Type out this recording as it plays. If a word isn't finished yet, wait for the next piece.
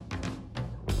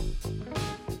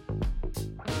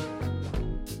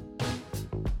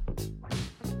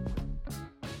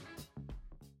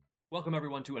Welcome,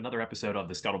 everyone, to another episode of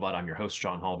The Scuttlebutt. I'm your host,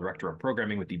 Sean Hall, Director of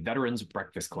Programming with the Veterans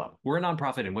Breakfast Club. We're a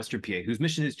nonprofit in Western PA whose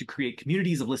mission is to create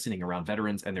communities of listening around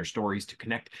veterans and their stories to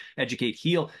connect, educate,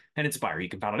 heal, and inspire. You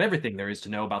can find out everything there is to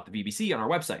know about the VBC on our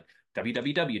website,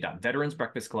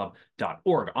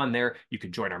 www.veteransbreakfastclub.org. On there, you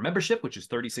can join our membership, which is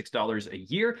 $36 a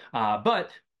year.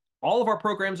 But all of our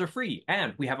programs are free,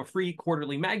 and we have a free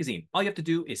quarterly magazine. All you have to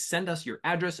do is send us your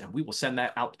address, and we will send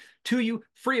that out to you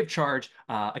free of charge.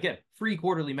 Again, free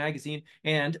quarterly magazine,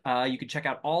 and you can check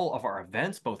out all of our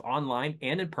events, both online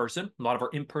and in person. A lot of our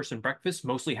in-person breakfasts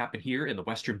mostly happen here in the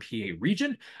Western PA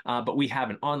region, but we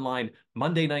have an online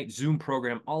Monday night Zoom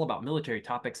program all about military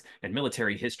topics and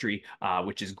military history,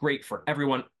 which is great for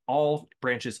everyone. All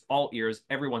branches, all ears,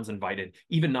 everyone's invited,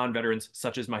 even non-veterans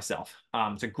such as myself.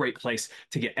 It's a great place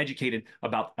to get educated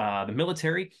about the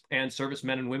military and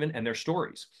servicemen and women and their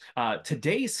stories.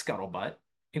 Today's Scuttlebutt,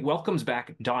 it welcomes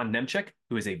back Don Nemchek,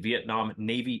 who is a Vietnam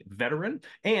Navy veteran,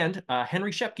 and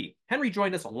Henry Shepke. Henry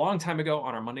joined us a long time ago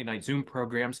on our Monday night Zoom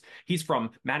programs. He's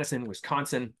from Madison,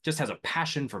 Wisconsin, just has a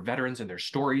passion for veterans and their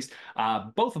stories.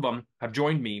 Both of them have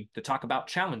joined me to talk about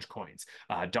challenge coins.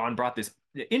 Don brought this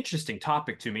interesting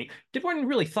topic to me. Didn't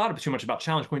really thought too much about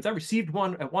challenge coins. I received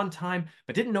one at one time,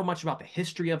 but didn't know much about the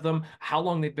history of them, how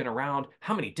long they've been around,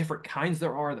 how many different kinds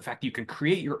there are, the fact that you can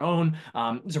create your own.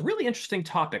 It's a really interesting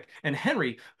topic. And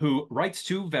Henry, who writes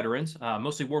to veterans,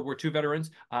 mostly World War II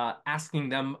veterans, asking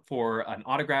them for an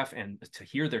autograph and to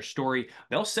hear their story,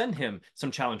 they'll send him some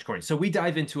challenge coins. So we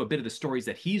dive into a bit of the stories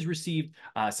that he's received,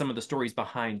 some of the stories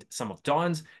behind some of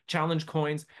Don's challenge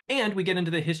coins, and we get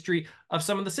into the history of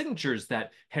some of the signatures that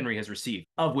Henry has received,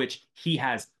 of which he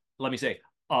has, let me say,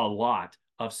 a lot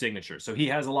of signatures. So he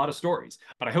has a lot of stories.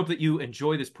 But I hope that you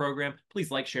enjoy this program. Please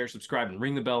like, share, subscribe, and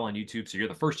ring the bell on YouTube so you're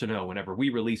the first to know whenever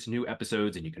we release new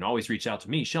episodes. And you can always reach out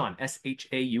to me, Sean,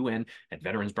 Shaun, at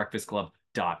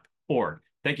veteransbreakfastclub.org.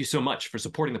 Thank you so much for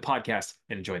supporting the podcast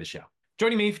and enjoy the show.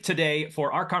 Joining me today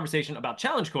for our conversation about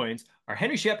challenge coins are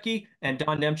Henry Shepke and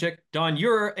Don Nemchek. Don,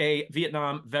 you're a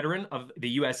Vietnam veteran of the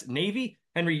U.S. Navy.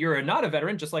 Henry, you're not a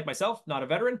veteran, just like myself, not a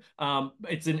veteran.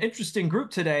 It's an interesting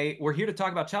group today. We're here to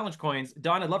talk about challenge coins.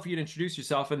 Don, I'd love for you to introduce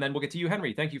yourself, and then we'll get to you,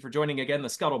 Henry. Thank you for joining again the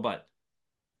Scuttlebutt.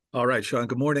 All right, Sean.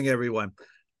 Good morning, everyone.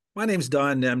 My name's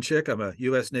Don Nemchek. I'm a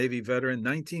U.S. Navy veteran,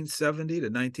 1970 to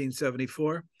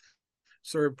 1974.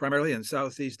 Served primarily in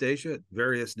Southeast Asia at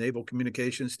various naval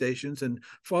communication stations and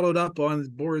followed up on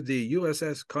board the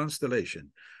USS Constellation,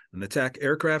 an attack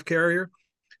aircraft carrier.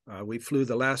 We flew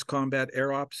the last combat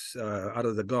air ops out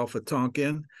of the Gulf of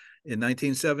Tonkin in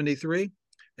 1973.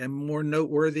 And more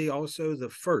noteworthy, also the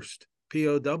first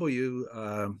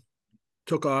POW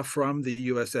took off from the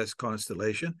USS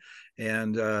Constellation.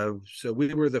 And so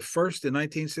we were the first in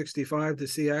 1965 to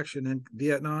see action in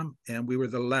Vietnam, and we were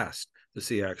the last to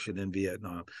see action in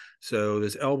Vietnam. So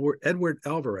this Edward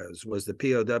Alvarez was the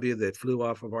POW that flew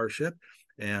off of our ship,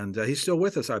 and he's still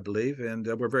with us, I believe, and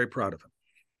we're very proud of him.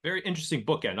 Very interesting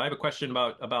bookend. I have a question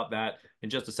about that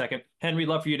in just a second. Henry,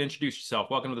 love for you to introduce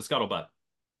yourself. Welcome to the Scuttlebutt.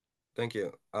 Thank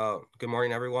you. Good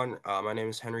morning, everyone. My name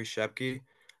is Henry Shepke.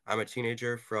 I'm a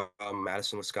teenager from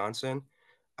Madison, Wisconsin.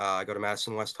 I go to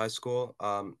Madison West High School.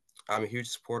 I'm a huge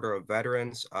supporter of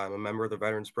veterans. I'm a member of the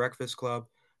Veterans Breakfast Club.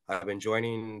 I've been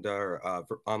joining their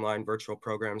online virtual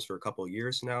programs for a couple of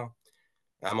years now.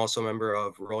 I'm also a member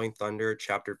of Rolling Thunder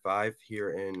Chapter 5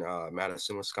 here in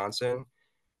Madison, Wisconsin.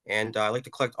 And I like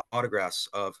to collect autographs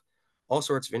of all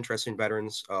sorts of interesting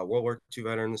veterans, World War II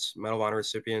veterans, Medal of Honor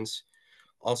recipients,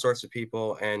 all sorts of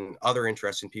people, and other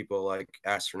interesting people like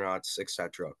astronauts,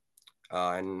 etc.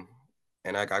 And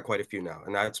I got quite a few now,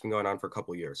 and that's been going on for a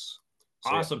couple of years. So,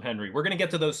 awesome, yeah. Henry. We're going to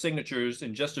get to those signatures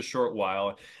in just a short while.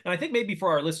 And I think maybe for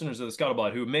our listeners of the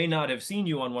Scuttlebutt who may not have seen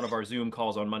you on one of our Zoom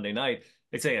calls on Monday night,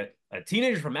 they'd say a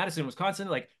teenager from Madison, Wisconsin,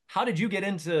 like, how did you get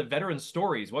into veteran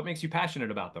stories? What makes you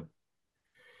passionate about them?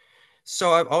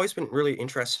 So I've always been really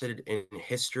interested in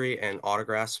history and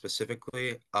autographs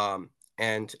specifically.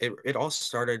 And it all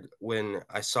started when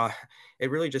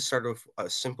it really just started with a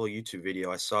simple YouTube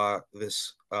video. I saw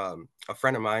this, a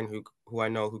friend of mine who I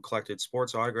know who collected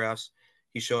sports autographs.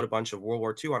 He showed a bunch of World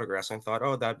War II autographs. And I thought,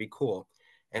 oh, that'd be cool.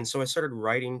 And so I started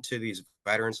writing to these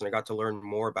veterans, and I got to learn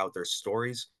more about their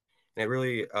stories. And it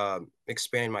really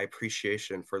expanded my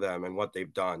appreciation for them and what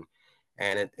they've done.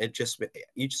 And it just,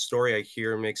 each story I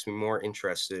hear makes me more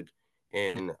interested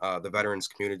in the veterans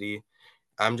community.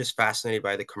 I'm just fascinated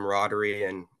by the camaraderie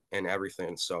and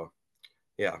everything. So,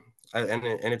 yeah,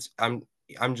 I'm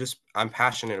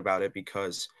passionate about it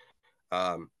because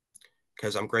I'm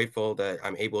grateful that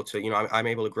I'm able to, I'm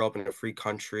able to grow up in a free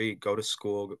country, go to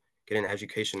school, get an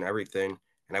education, and everything,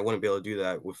 and I wouldn't be able to do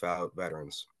that without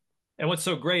veterans. And what's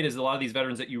so great is a lot of these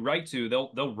veterans that you write to,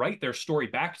 they'll write their story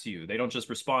back to you. They don't just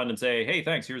respond and say, "Hey,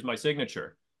 thanks, here's my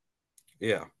signature."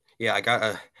 Yeah. Yeah, I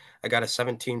got a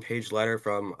 17-page letter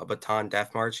from a Bataan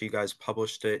Death March. You guys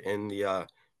published it in the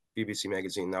BBC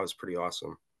magazine. That was pretty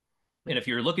awesome. And if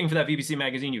you're looking for that BBC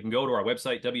magazine, you can go to our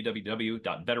website,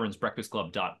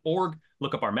 www.veteransbreakfastclub.org,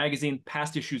 look up our magazine.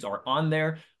 Past issues are on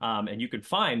there, and you can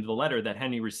find the letter that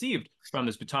Henry received from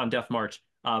this Bataan Death March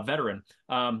veteran.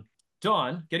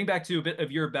 Dawn, getting back to a bit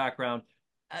of your background,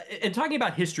 and talking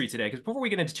about history today, because before we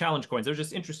get into challenge coins, I was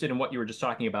just interested in what you were just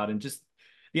talking about and just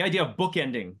the idea of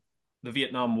bookending the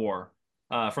Vietnam War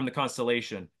from the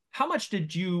Constellation. How much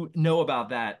did you know about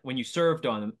that when you served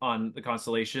on the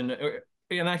Constellation?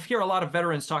 And I hear a lot of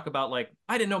veterans talk about, like,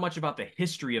 I didn't know much about the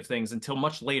history of things until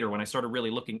much later when I started really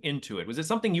looking into it. Was it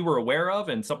something you were aware of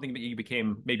and something that you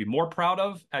became maybe more proud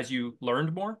of as you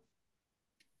learned more?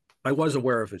 I was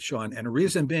aware of it, Sean. And the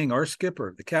reason being, our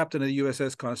skipper, the captain of the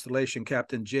USS Constellation,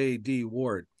 Captain J.D.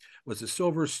 Ward, was a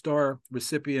Silver Star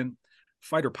recipient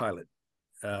fighter pilot.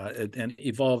 And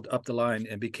evolved up the line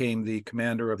and became the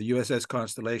commander of the USS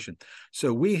Constellation.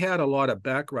 So we had a lot of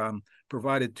background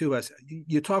provided to us.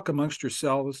 You talk amongst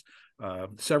yourselves.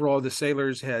 Several of the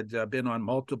sailors had been on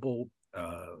multiple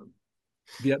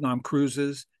Vietnam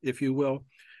cruises, if you will.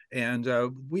 And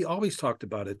we always talked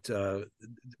about it.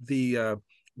 The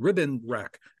ribbon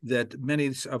rack that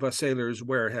many of us sailors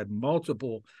wear had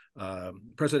multiple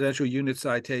presidential unit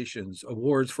citations,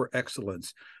 awards for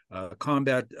excellence,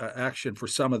 combat action for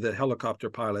some of the helicopter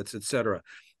pilots, etc.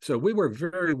 So we were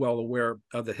very well aware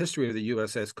of the history of the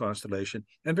USS Constellation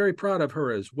and very proud of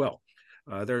her as well.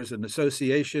 There's an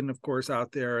association, of course,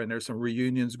 out there, and there's some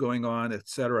reunions going on,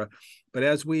 etc. But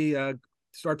as we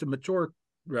start to mature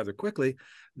rather quickly,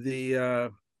 the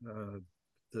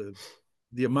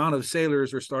amount of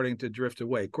sailors are starting to drift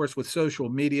away. Of course, with social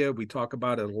media, we talk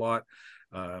about it a lot.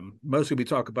 Mostly we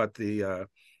talk about the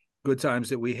good times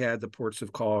that we had, the ports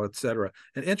of call, et cetera.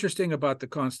 And interesting about the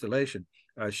Constellation,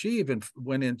 she even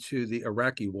went into the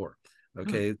Iraqi war,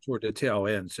 okay, toward the tail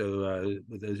end. So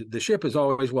the ship is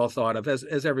always well thought of,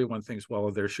 as everyone thinks well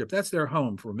of their ship. That's their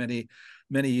home for many,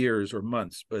 many years or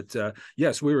months. But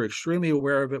yes, we were extremely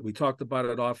aware of it. We talked about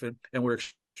it often, and we're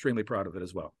extremely proud of it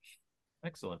as well.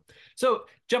 Excellent. So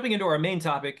jumping into our main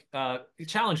topic,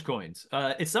 challenge coins.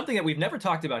 It's something that we've never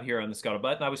talked about here on the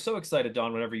Scuttlebutt, and I was so excited,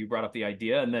 Don, whenever you brought up the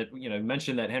idea and that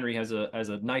mentioned that Henry has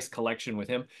a nice collection with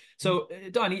him. So,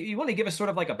 Don, you want to give us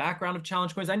sort of like a background of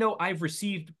challenge coins? I know I've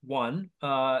received one,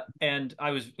 and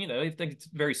I was, I think it's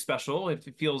very special. It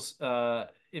feels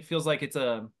like it's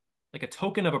a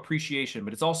token of appreciation,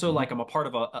 but it's also like I'm a part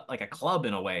of a club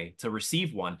in a way to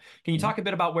receive one. Can you talk a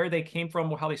bit about where they came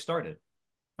from, how they started?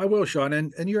 I will, Sean,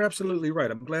 and you're absolutely right.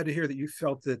 I'm glad to hear that you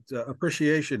felt that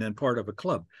appreciation in part of a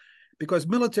club, because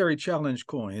military challenge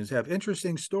coins have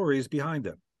interesting stories behind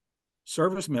them.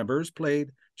 Service members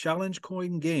played challenge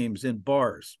coin games in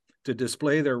bars to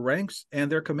display their ranks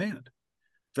and their command.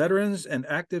 Veterans and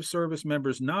active service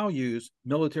members now use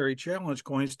military challenge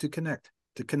coins to connect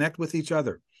with each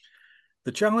other.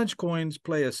 The challenge coins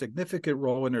play a significant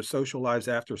role in their social lives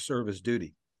after service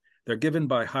duty. They're given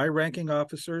by high-ranking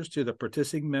officers to the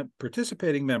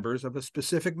participating members of a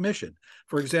specific mission.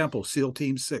 For example, SEAL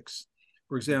Team 6.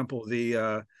 For example,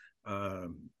 the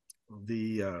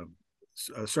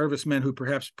servicemen who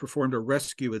perhaps performed a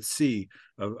rescue at sea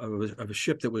of a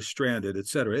ship that was stranded, et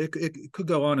cetera. It could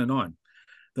go on and on.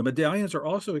 The medallions are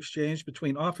also exchanged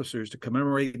between officers to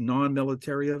commemorate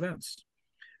non-military events.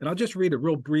 And I'll just read a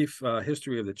real brief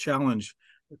history of the challenge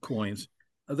coins.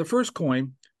 The first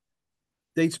coin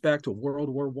dates back to World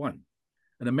War I.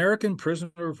 An American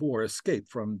prisoner of war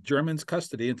escaped from Germans'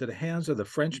 custody into the hands of the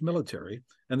French military,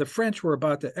 and the French were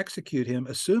about to execute him,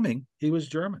 assuming he was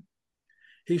German.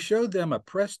 He showed them a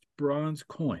pressed bronze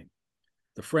coin.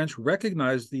 The French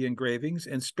recognized the engravings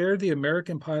and spared the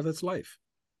American pilot's life.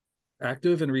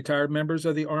 Active and retired members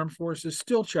of the armed forces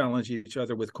still challenge each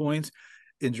other with coins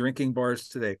in drinking bars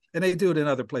today, and they do it in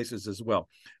other places as well.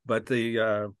 But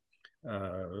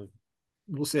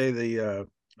we'll say the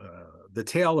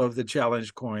tale of the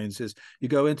challenge coins is you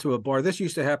go into a bar. This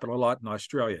used to happen a lot in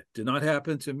Australia. Did not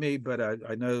happen to me, but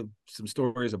I know some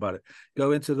stories about it.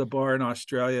 Go into the bar in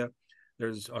Australia.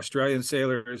 There's Australian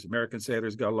sailors, American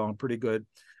sailors got along pretty good.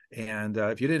 And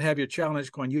if you didn't have your challenge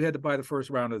coin, you had to buy the first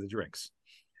round of the drinks.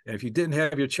 And if you didn't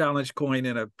have your challenge coin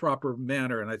in a proper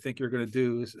manner, and I think you're going to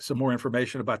do some more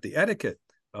information about the etiquette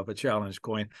of a challenge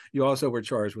coin, you also were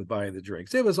charged with buying the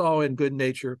drinks. It was all in good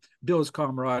nature, builds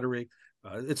camaraderie.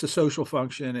 It's a social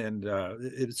function, and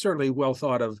it's certainly well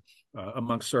thought of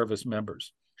amongst service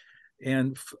members.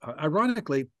 And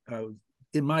ironically,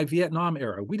 in my Vietnam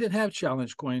era, we didn't have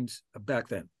challenge coins back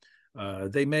then.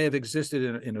 They may have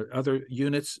existed in other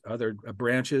units, other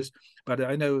branches, but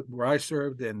I know where I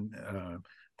served and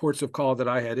ports of call that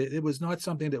I had, it was not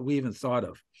something that we even thought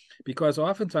of, because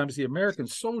oftentimes the American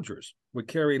soldiers would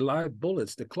carry live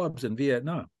bullets to clubs in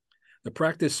Vietnam. The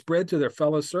practice spread to their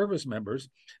fellow service members.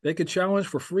 They could challenge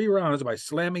for free rounds by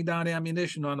slamming down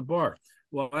ammunition on the bar.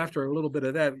 Well, after a little bit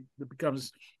of that, it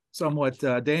becomes somewhat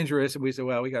dangerous, and we said,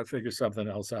 well, we got to figure something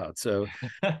else out. So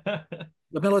the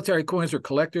military coins are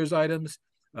collector's items.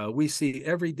 We see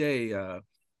every day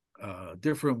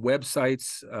different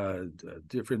websites,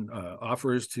 different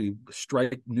offers to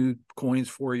strike new coins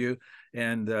for you,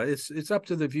 and it's up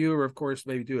to the viewer, of course,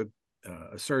 maybe do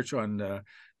a search on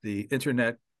the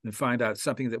internet and find out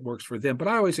something that works for them. But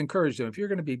I always encourage them, if you're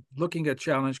going to be looking at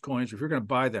challenge coins, if you're going to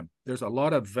buy them, there's a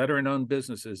lot of veteran-owned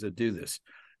businesses that do this.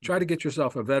 Try to get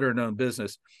yourself a veteran-owned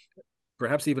business,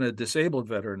 perhaps even a disabled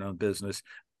veteran-owned business,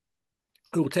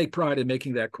 who will take pride in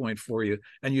making that coin for you,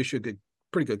 and you should get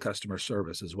pretty good customer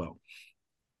service as well.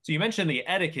 So you mentioned the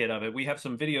etiquette of it. We have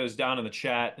some videos down in the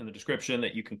chat, in the description,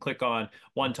 that you can click on.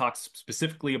 One talks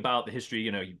specifically about the history.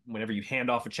 You know, whenever you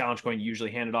hand off a challenge coin, you usually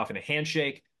hand it off in a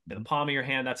handshake, in the palm of your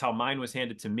hand. That's how mine was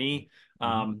handed to me.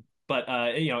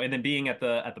 But you know, and then being at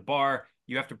the bar,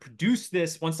 you have to produce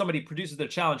this. Once somebody produces their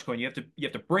challenge coin, you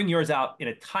have to bring yours out in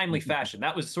a timely fashion.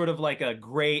 That was sort of like a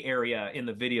gray area in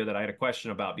the video that I had a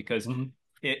question about, because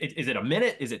is it a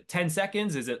minute? Is it 10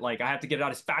 seconds? Is it like I have to get it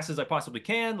out as fast as I possibly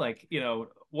can? Like, you know,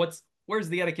 where's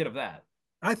the etiquette of that?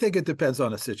 I think it depends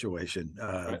on the situation.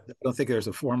 Right. I don't think there's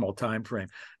a formal time frame,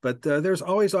 but there's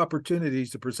always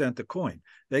opportunities to present the coin.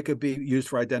 They could be used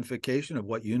for identification of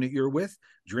what unit you're with,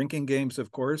 drinking games,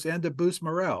 of course, and to boost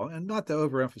morale, and not to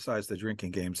overemphasize the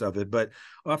drinking games of it, but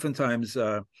oftentimes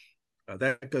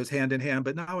that goes hand in hand.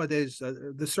 But nowadays,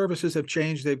 the services have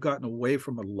changed. They've gotten away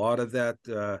from a lot of that,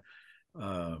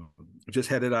 just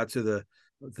headed out to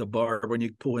the bar when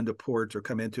you pull into ports or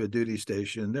come into a duty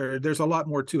station. There's a lot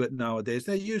more to it nowadays.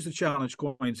 They use the challenge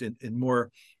coins in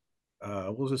more,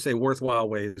 we'll just say, worthwhile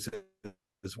ways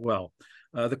as well.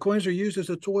 The coins are used as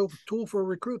a tool for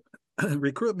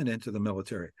recruitment into the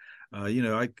military. You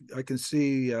know, I can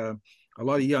see a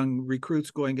lot of young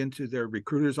recruits going into their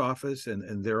recruiter's office,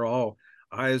 and they're all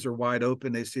eyes are wide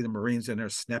open. They see the Marines in their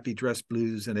snappy dress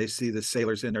blues, and they see the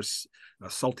sailors in their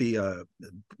salty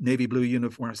navy blue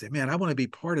uniforms. Say, man, I want to be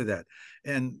part of that.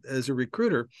 And as a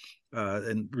recruiter,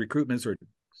 and recruitments are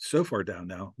so far down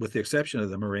now, with the exception of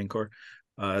the Marine Corps,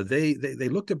 they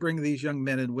look to bring these young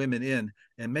men and women in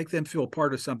and make them feel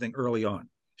part of something early on.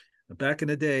 Back in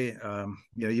the day,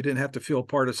 you know, you didn't have to feel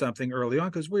part of something early on,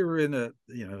 because we were in a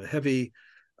heavy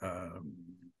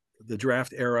the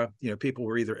draft era. You know, people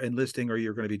were either enlisting or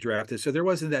you're going to be drafted. So there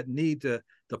wasn't that need to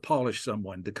polish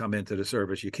someone to come into the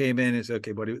service. You came in and said,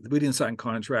 okay, buddy, we didn't sign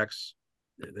contracts.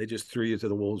 They just threw you to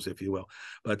the wolves, if you will.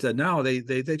 But now they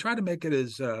try to make it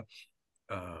as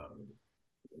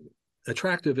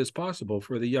attractive as possible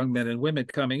for the young men and women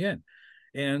coming in.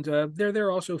 And they're there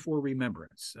also for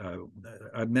remembrance.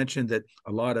 I mentioned that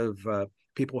a lot of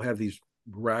people have these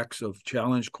racks of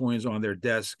challenge coins on their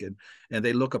desk, and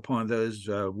they look upon those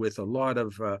with a lot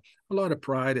of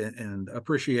pride and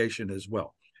appreciation as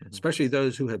well. Especially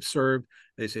those who have served.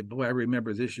 They say, boy, I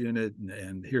remember this unit,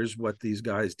 and here's what these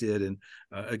guys did. And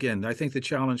again, I think the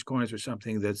challenge coins are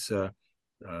something that's a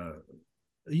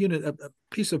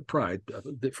piece of pride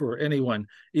for anyone,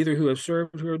 either who have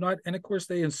served or not. And of course,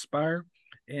 they inspire,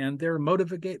 and they're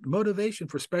motivation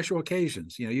for special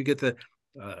occasions. You know, you get the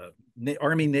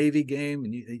Army Navy game,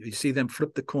 and you see them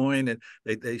flip the coin, and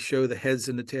they show the heads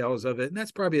and the tails of it, and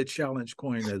that's probably a challenge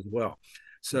coin as well.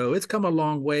 So it's come a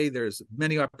long way. There's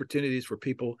many opportunities for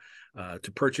people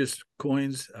to purchase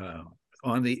coins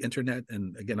on the internet.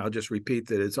 And again, I'll just repeat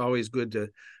that it's always good to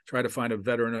try to find a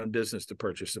veteran-owned business to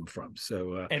purchase them from.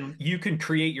 So and you can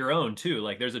create your own too.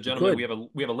 Like there's a gentleman,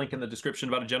 we have a link in the description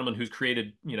about a gentleman who's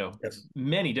created, you know,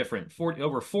 many different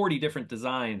over 40 different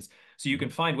designs. So you can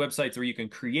find websites where you can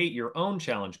create your own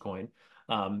challenge coin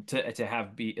to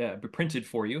have be printed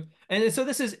for you. And so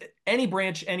this is any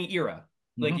branch, any era.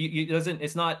 Like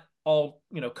it's not all,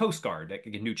 you know, Coast Guard that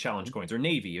can do challenge coins, or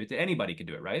Navy. Anybody can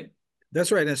do it, right?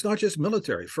 That's right. And it's not just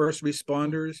military, first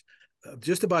responders,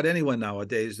 just about anyone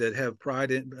nowadays that have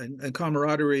pride and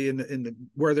camaraderie in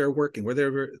where they're working,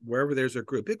 wherever there's a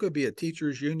group. It could be a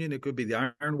teachers union. It could be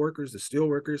the iron workers, the steel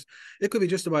workers. It could be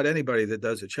just about anybody that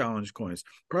does a challenge coins.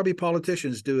 Probably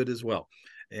politicians do it as well.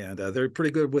 And they're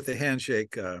pretty good with the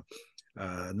handshake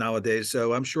nowadays.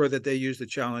 So I'm sure that they use the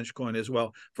challenge coin as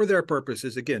well for their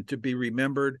purposes, again, to be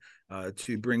remembered,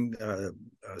 to bring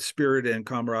spirit and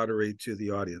camaraderie to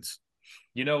the audience.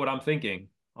 You know what I'm thinking?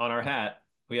 On our hat,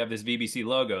 we have this VBC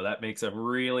logo. That makes a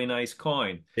really nice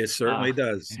coin. It Uh, certainly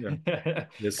does. Yeah, it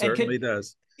and certainly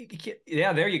does.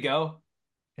 yeah, there you go.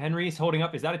 Henry's holding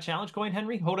up. Is that a challenge coin,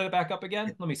 Henry? Hold it back up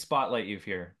again. Let me spotlight you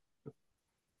here.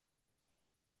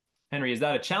 Henry, is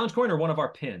that a challenge coin or one of our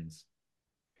pins?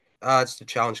 It's the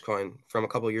challenge coin from a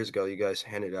couple of years ago. You guys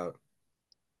handed out.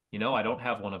 You know, I don't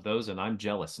have one of those and I'm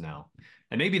jealous now.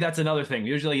 And maybe that's another thing.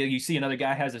 Usually you see another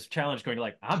guy has this challenge coin, you're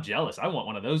like, I'm jealous. I want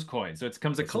one of those coins. So it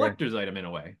becomes a That's right. collector's item in a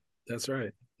way. That's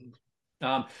right.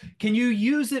 Um, can you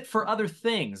use it for other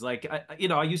things? Like,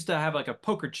 I used to have like a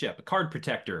poker chip, a card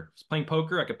protector. I was playing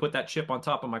poker. I could put that chip on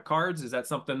top of my cards. Is that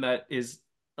something that is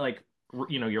like,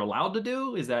 you're allowed to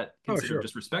do? Is that Oh, considered sure.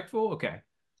 disrespectful? Okay.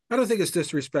 I don't think it's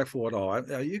disrespectful at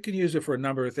all. You can use it for a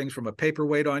number of things, from a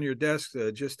paperweight on your desk,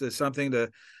 just as something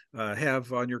to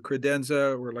have on your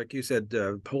credenza, or like you said,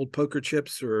 hold poker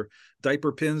chips or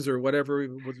diaper pins or whatever,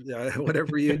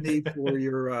 whatever you need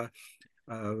uh,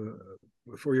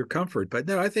 for your comfort. But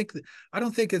no, I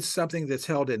don't think it's something that's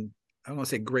held in, I don't want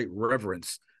to say great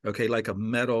reverence. Okay, like a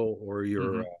medal or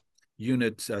your Hmm.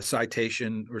 unit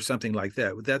citation or something like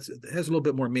that. That has a little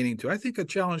bit more meaning to it. I think a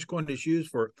challenge coin is used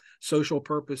for social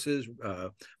purposes,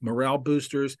 morale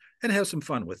boosters, and have some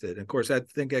fun with it. And of course, I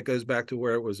think that goes back to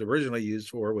where it was originally used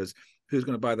for, was who's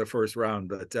going to buy the first round.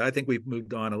 But I think we've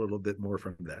moved on a little bit more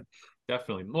from that.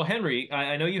 Definitely. Well, Henry,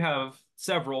 I know you have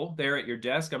several there at your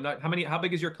desk. I'm not, how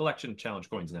big is your collection of challenge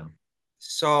coins now?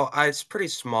 So it's pretty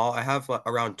small. I have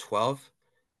around 12,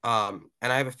 and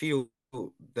I have a few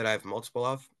that I have multiple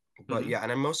of. But Hmm. yeah, and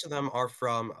then most of them are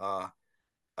from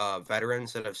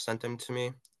veterans that have sent them to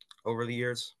me over the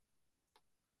years.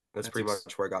 That's That's pretty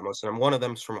much where I got most of them. One of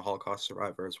them's from a Holocaust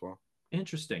survivor as well.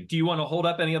 interesting. Do you want to hold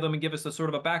up any of them and give us a sort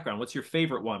of a background? What's your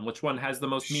favorite one? Which one has the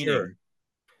most Sure. meaning?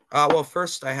 Well,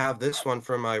 first I have this one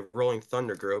from my Rolling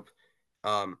Thunder group.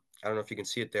 I don't know if you can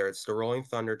see it there. It's the Rolling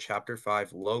Thunder Chapter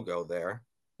 5 logo there.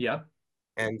 Yeah.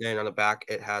 And then on the back,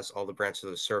 it has all the branches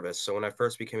of the service. So when I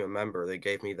first became a member, they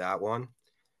gave me that one.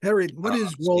 Harry, what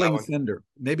is So that Rolling one, Thunder?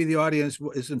 Maybe the audience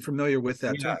isn't familiar with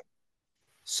that yeah. term.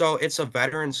 So it's a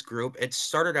veterans group. It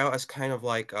started out as kind of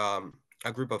like a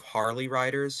group of Harley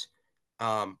riders,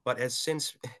 but has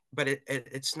since, but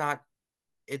it's not.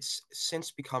 It's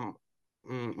since become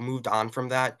moved on from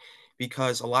that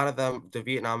because a lot of them, the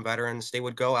Vietnam veterans, they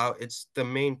would go out. It's the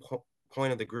main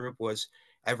point of the group was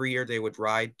every year they would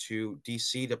ride to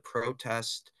DC to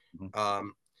protest. Mhm.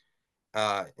 Um,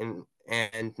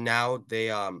 and now they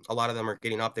a lot of them are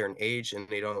getting up there in age and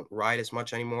they don't ride as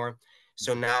much anymore.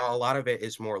 So now a lot of it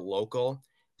is more local.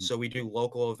 So we do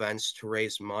local events to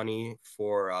raise money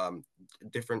for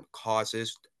different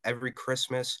causes. Every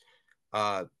Christmas,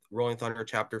 Rolling Thunder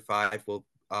Chapter 5 will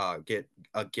get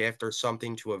a gift or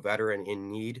something to a veteran in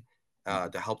need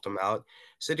Mhm. to help them out.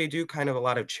 So they do kind of a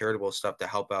lot of charitable stuff to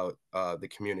help out the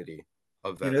community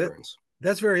of You know, veterans.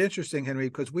 that's very interesting, Henry,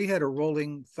 because we had a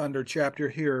Rolling Thunder chapter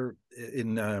here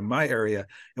in my area.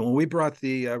 And when we brought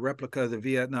the replica of the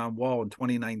Vietnam Wall in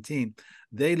 2019,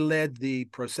 they led the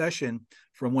procession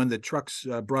from when the trucks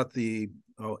brought the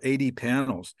 80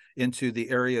 panels into the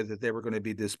area that they were going to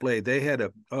be displayed. They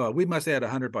had we must have had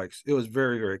 100 bikes. It was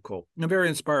very, very cool and very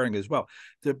inspiring as well.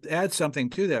 To add something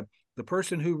to that, the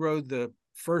person who rode the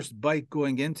first bike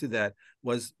going into that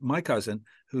was my cousin,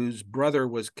 whose brother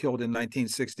was killed in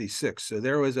 1966. So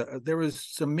there was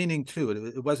some meaning to it.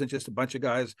 It wasn't just a bunch of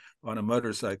guys on a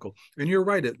motorcycle. And you're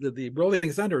right. The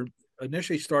Rolling Thunder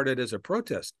initially started as a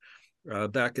protest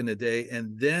back in the day,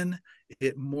 and then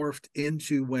it morphed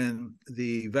into when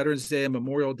the Veterans Day and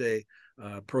Memorial Day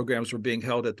programs were being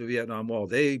held at the Vietnam Wall.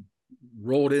 They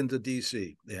rolled into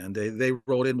D.C. and they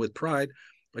rolled in with pride.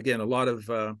 Again, a lot of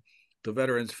the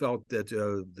veterans felt that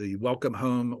the welcome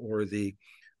home or the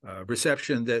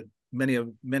reception that many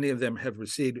of them have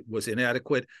received was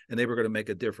inadequate, and they were going to make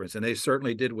a difference. And they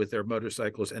certainly did with their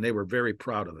motorcycles, and they were very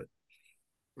proud of it.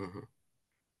 Mhm.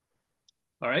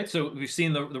 All right. So we've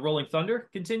seen the Rolling Thunder.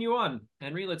 Continue on,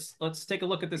 Henry. Let's take a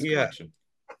look at this Yeah, collection.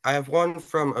 I have one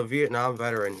from a Vietnam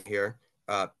veteran here.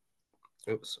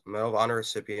 Medal of Honor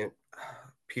recipient,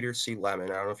 Peter C.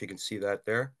 Lemon. I don't know if you can see that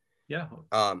there. Yeah.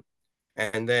 Um,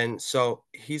 and then, so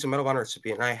he's a Medal of Honor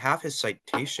recipient, and I have his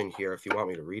citation here if you want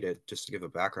me to read it, just to give a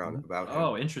background Mhm. about him.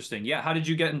 Oh, interesting. Yeah. How did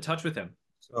you get in touch with him?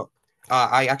 So,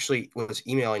 I actually was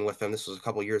emailing with him. This was a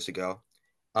couple years ago.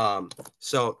 Um,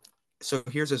 so, so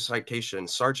here's his citation: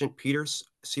 Sergeant Peter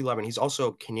C. Lemon. He's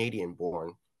also Canadian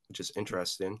born, which is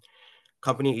interesting.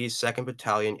 Company E's 2nd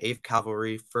Battalion, 8th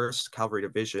Cavalry, 1st Cavalry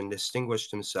Division distinguished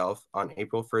himself on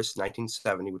April 1st,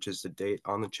 1970, which is the date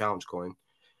on the challenge coin,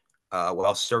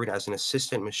 while serving as an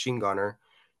assistant machine gunner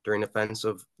during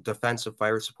defensive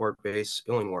fire support base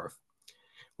Illingworth.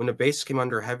 When the base came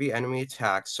under heavy enemy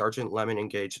attack, Sergeant Lemon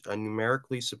engaged a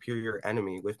numerically superior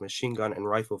enemy with machine gun and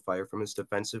rifle fire from his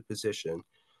defensive position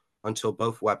until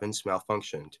both weapons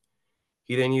malfunctioned.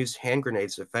 He then used hand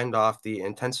grenades to fend off the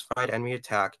intensified enemy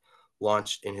attack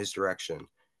launched in his direction.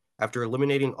 After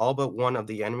eliminating all but one of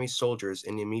the enemy soldiers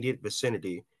in the immediate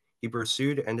vicinity, he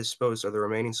pursued and disposed of the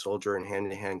remaining soldier in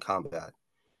hand-to-hand combat.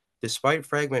 Despite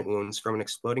fragment wounds from an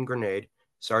exploding grenade,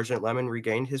 Sergeant Lemon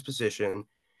regained his position,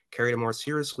 carried a more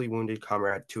seriously wounded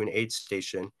comrade to an aid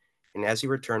station, and as he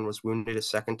returned was wounded a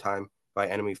second time by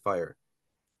enemy fire.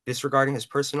 Disregarding his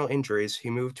personal injuries,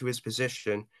 he moved to his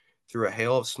position through a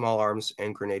hail of small arms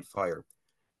and grenade fire.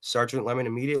 Sergeant Lemon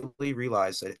immediately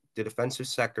realized that the defensive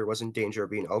sector was in danger of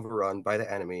being overrun by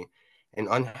the enemy and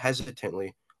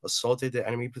unhesitantly assaulted the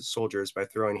enemy soldiers by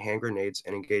throwing hand grenades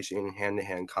and engaging in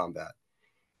hand-to-hand combat.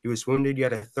 He was wounded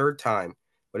yet a third time,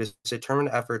 but his determined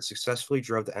efforts successfully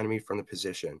drove the enemy from the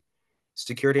position.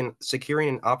 Securing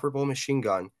an operable machine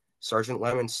gun, Sergeant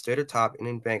Lemon stood atop an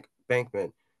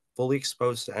embankment fully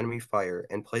exposed to enemy fire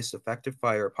and placed effective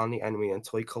fire upon the enemy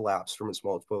until he collapsed from his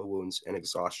multiple wounds and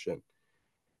exhaustion.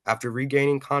 After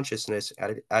regaining consciousness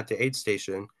at the aid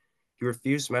station, he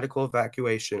refused medical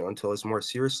evacuation until his more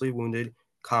seriously wounded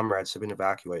comrades had been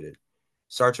evacuated.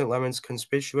 Sergeant Lemon's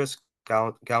conspicuous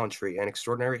gallantry and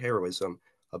extraordinary heroism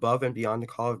above and beyond the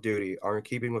call of duty are in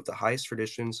keeping with the highest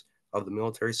traditions of the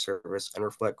military service and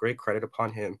reflect great credit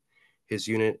upon him, his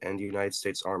unit, and the United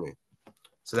States Army.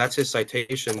 So that's his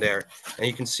citation there. And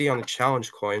you can see on the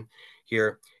challenge coin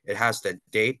here, it has the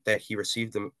date that he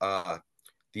received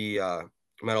the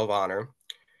Medal of Honor,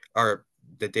 or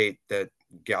the date that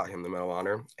got him the Medal of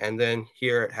Honor. And then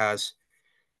here it has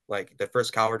like the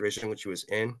 1st Cavalry Division, which he was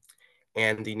in,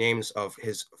 and the names of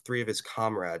three of his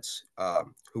comrades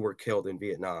who were killed in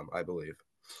Vietnam, I believe.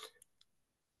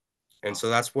 And so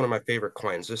that's one of my favorite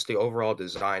coins, just the overall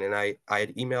design. And I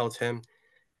had emailed him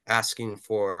asking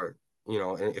for,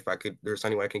 if there's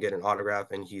any way I can get an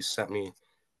autograph. And he sent me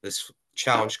this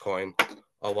challenge coin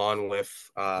along with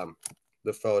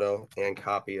the photo and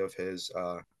copy of his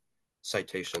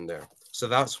citation there. So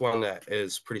that's one that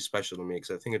is pretty special to me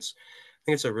because I think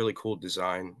it's a really cool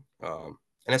design.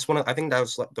 And it's I think that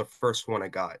was the first one I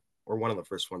got, or one of the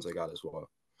first ones I got as well.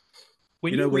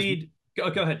 When you read, go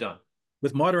ahead, Don.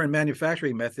 With modern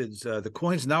manufacturing methods, the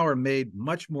coins now are made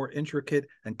much more intricate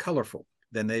and colorful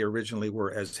than they originally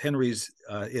were, as Henry's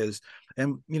is.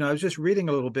 And, I was just reading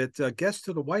a little bit, guests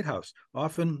to the White House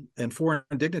often, and foreign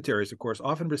dignitaries, of course,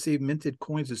 often receive minted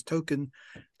coins as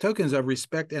tokens of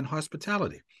respect and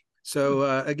hospitality.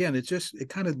 So again, it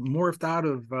kind of morphed out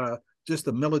of just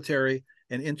the military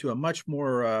and into a much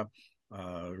more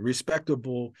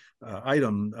respectable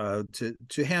item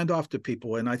to hand off to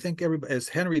people. And I think as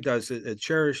Henry does, it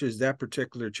cherishes that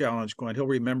particular challenge coin. He'll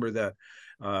remember that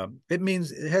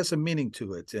it has some meaning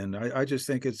to it. And I just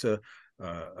think it's a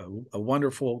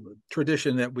wonderful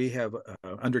tradition that we have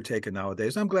undertaken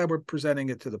nowadays. I'm glad we're presenting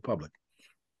it to the public.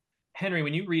 Henry,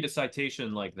 when you read a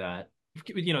citation like that,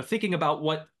 thinking about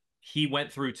what he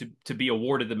went through to be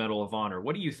awarded the Medal of Honor,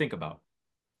 what do you think about?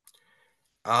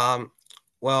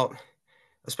 Well,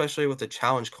 especially with the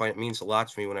challenge coin, it means a lot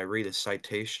to me when I read a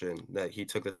citation that he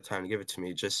took the time to give it to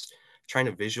me. Just trying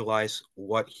to visualize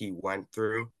what he went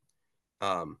through.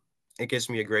 It gives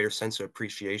me a greater sense of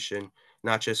appreciation,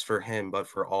 not just for him, but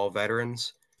for all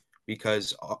veterans,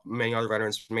 because many other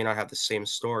veterans may not have the same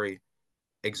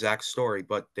exact story,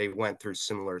 but they went through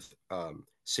similar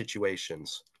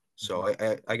situations. So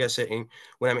I guess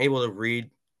when I'm able to read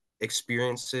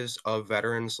experiences of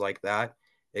veterans like that,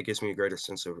 it gives me a greater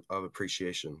sense of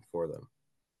appreciation for them.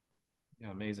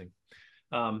 Yeah, amazing.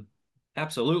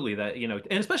 Absolutely, that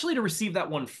and especially to receive that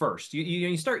one first.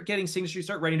 You start getting signatures, you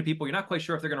start writing to people, you're not quite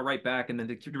sure if they're going to write back, and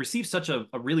then to receive such a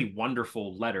really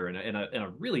wonderful letter and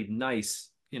a really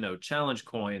nice challenge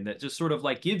coin that just sort of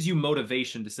like gives you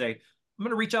motivation to say, I'm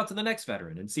going to reach out to the next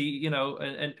veteran and see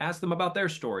and ask them about their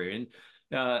story. And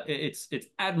it's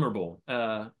admirable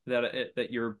that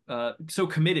you're so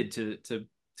committed to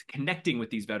connecting with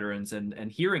these veterans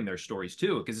and hearing their stories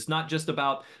too, because it's not just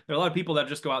about, there are a lot of people that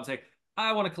just go out and say,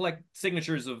 I want to collect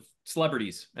signatures of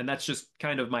celebrities and that's just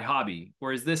kind of my hobby,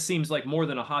 whereas this seems like more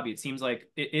than a hobby. It seems like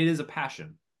it is a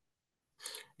passion.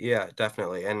 Yeah,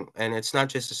 definitely. And it's not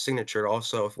just a signature.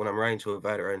 Also, when I'm writing to a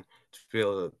veteran, to be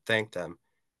able to thank them,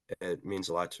 it means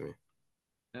a lot to me.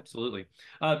 Absolutely.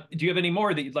 Do you have any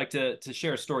more that you'd like to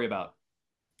share a story about?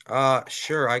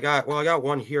 Sure. I got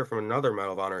one here from another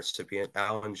Medal of Honor recipient,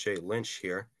 Alan J. Lynch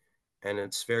here, and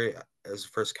it's as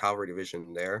 1st Cavalry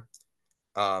Division there.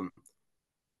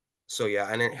 So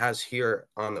yeah, and it has here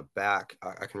on the back,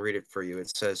 I can read it for you.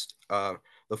 It says,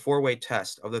 the four-way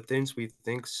test of the things we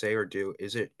think, say, or do.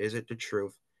 Is it the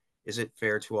truth? Is it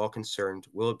fair to all concerned?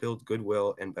 Will it build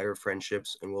goodwill and better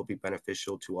friendships and will be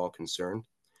beneficial to all concerned?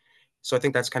 So I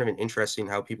think that's kind of an interesting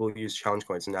how people use challenge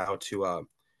coins now to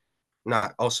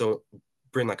not also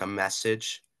bring like a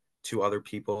message to other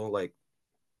people, like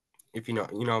if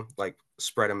like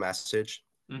spread a message.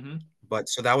 Hmm. But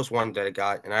so that was one that I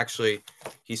got, and actually,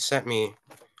 he sent me.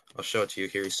 I'll show it to you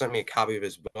here. He sent me a copy of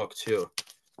his book too.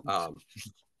 Um,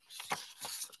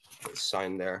 it's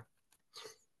signed there.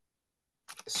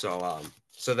 So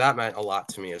that meant a lot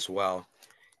to me as well.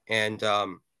 And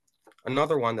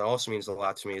another one that also means a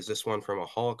lot to me is this one from a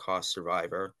Holocaust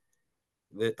survivor.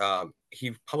 That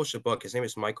he published a book. His name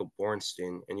is Michael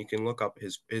Bornstein, and you can look up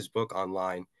his book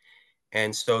online.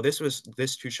 And so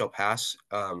this too shall pass.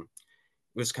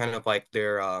 Was kind of like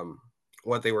their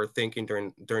what they were thinking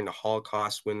during the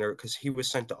Holocaust when they're because he was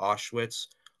sent to Auschwitz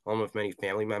along with many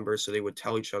family members, so they would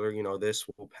tell each other, this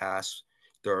will pass.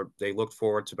 They look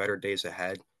forward to better days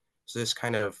ahead. So this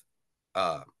kind of,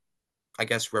 uh, I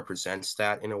guess, represents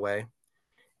that in a way.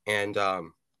 And I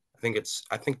think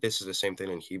this is the same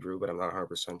thing in Hebrew, but I'm not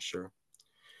 100% sure.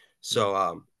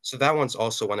 So that one's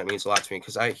also one that means a lot to me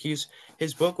because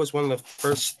his book was one of the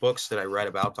first books that I read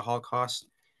about the Holocaust,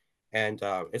 and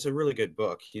it's a really good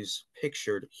book. He's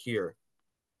pictured here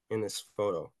in this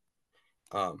photo,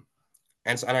 and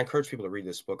I encourage people to read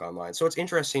this book online. So it's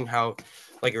interesting how,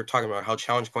 like you're talking about, how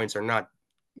challenge coins are not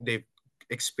they've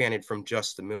expanded from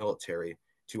just the military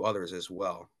to others as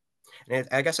well. And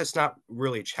I guess it's not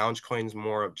really challenge coins,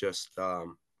 more of just I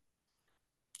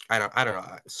don't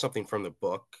know something from the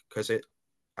book because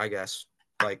I guess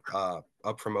like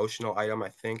a promotional item I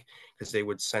think because they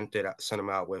would send them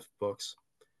out with books.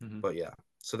 Hmm. But yeah,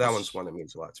 so that one's one that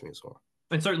means a lot to me as well.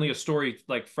 And certainly a story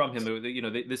like from him.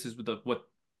 This is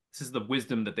this is the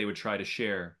wisdom that they would try to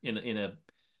share in a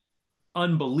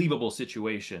unbelievable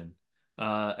situation.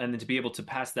 And then to be able to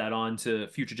pass that on to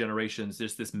future generations,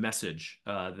 there's this message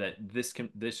that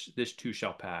this too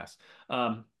shall pass.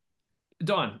 Don,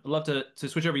 I'd love to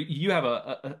switch over. You have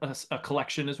a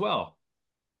collection as well.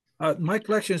 My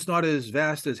collection is not as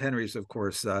vast as Henry's, of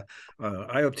course.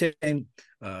 I obtained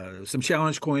some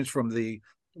challenge coins from the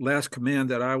last command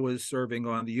that I was serving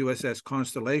on, the USS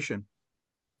Constellation.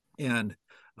 And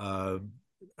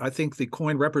I think the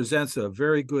coin represents a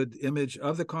very good image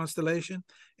of the constellation,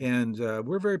 and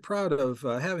we're very proud of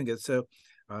having it. So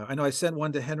I know I sent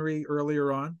one to Henry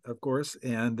earlier on, of course,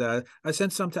 and I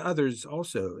sent some to others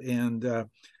also. And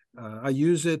I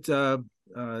use it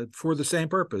for the same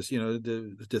purpose,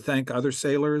 to thank other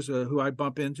sailors who I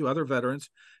bump into, other veterans,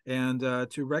 and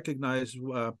to recognize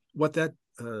what that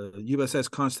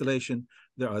USS Constellation,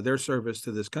 their service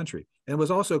to this country. And it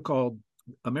was also called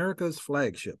America's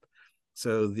flagship.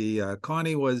 So the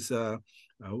Connie was,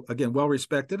 again, well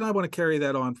respected. And I want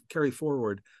to carry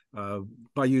forward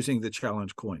by using the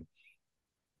challenge coin.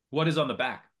 What is on the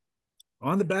back?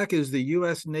 On the back is the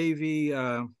U.S. Navy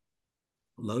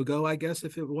logo, I guess,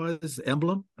 if it was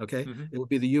emblem. Okay. Mm-hmm. It would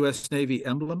be the U.S. Navy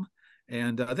emblem.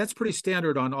 And that's pretty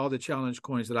standard on all the challenge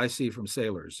coins that I see from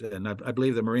sailors. And I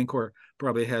believe the Marine Corps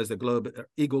probably has the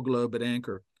Eagle Globe and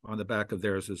Anchor on the back of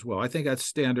theirs as well. I think that's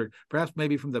standard, perhaps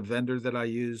maybe from the vendor that I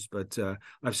use, but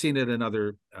I've seen it in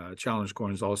other challenge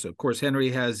coins also. Of course,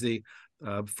 Henry has the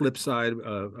flip side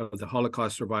of the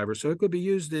Holocaust survivor, so it could be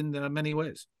used in many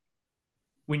ways.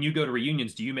 When you go to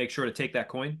reunions, do you make sure to take that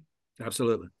coin?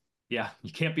 Absolutely. Yeah,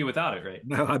 you can't be without it, right?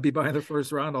 No, I'd be buying the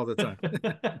first round all the time.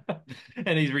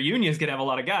 And these reunions can have a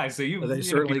lot of guys, so They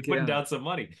certainly be putting can. down some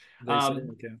money. They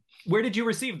certainly can. Where did you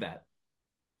receive that?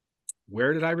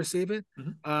 Where did I receive it?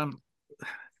 Mm-hmm.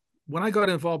 When I got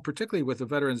involved, particularly with the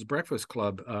Veterans Breakfast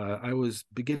Club, I was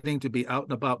beginning to be out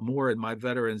and about more in my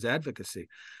veterans advocacy.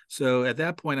 So at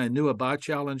that point, I knew about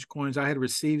challenge coins. I had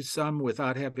received some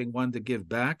without having one to give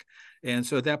back. And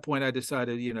so at that point, I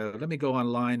decided, let me go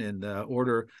online and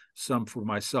order some for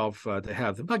myself to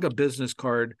have them, like a business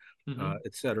card, Mm-hmm.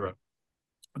 et cetera.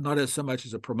 Not as so much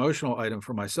as a promotional item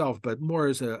for myself, but more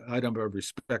as an item of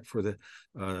respect for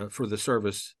the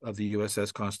service of the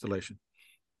USS Constellation.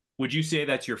 Would you say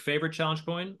that's your favorite challenge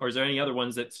coin, or is there any other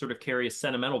ones that sort of carry a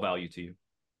sentimental value to you?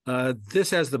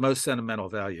 This has the most sentimental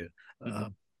value. Mm-hmm.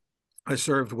 I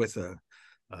served with a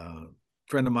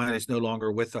friend of mine who's no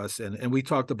longer with us, and we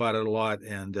talked about it a lot.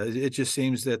 And it just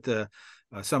seems that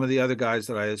some of the other guys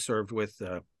that I had served with,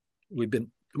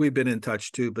 we've been in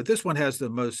touch too. But this one has the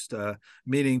most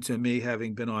meaning to me,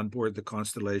 having been on board the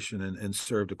Constellation and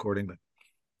served accordingly.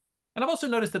 And I've also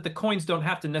noticed that the coins don't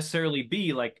have to necessarily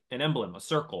be like an emblem, a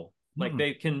circle. Like Mm.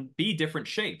 they can be different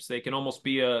shapes. They can almost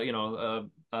be a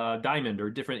diamond or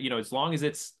different. As long as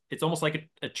it's almost like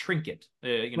a trinket.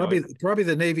 Probably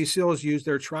the Navy SEALs use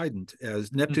their trident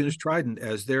as Neptune's Mhm. trident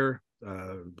as their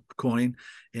coin,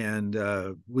 and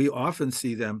we often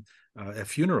see them at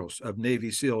funerals of Navy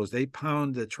SEALs. They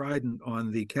pound the trident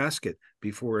on the casket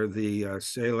before the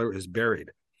sailor is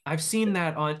buried. I've seen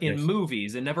that in Yes,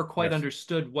 movies and never quite yes.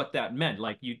 understood what that meant.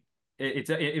 Like it's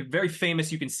very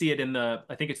famous. You can see it in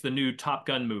I think it's the new Top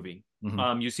Gun movie.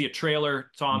 Hmm. You see a trailer.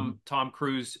 Hmm. Tom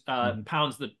Cruise Hmm.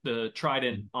 pounds the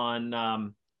trident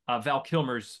on Val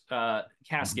Kilmer's Hmm.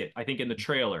 casket. I think in the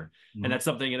trailer, and Hmm. that's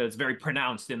something that's very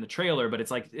pronounced in the trailer. But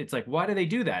it's like why do they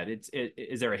do that?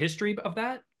 Is there a history of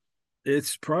that?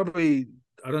 It's probably,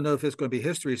 I don't know if it's going to be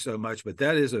history so much, but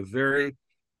that is a very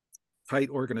tight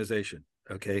organization.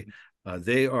 Okay.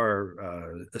 They are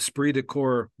esprit de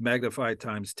corps magnified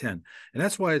times 10. And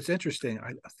that's why it's interesting.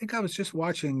 I think I was just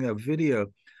watching a video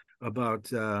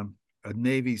about a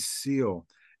Navy SEAL,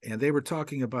 and they were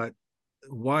talking about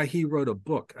why he wrote a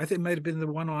book. I think it might have been the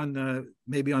one on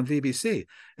maybe on BBC,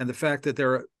 and the fact that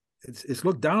it's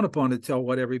looked down upon to tell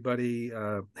what everybody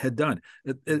had done.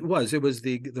 It was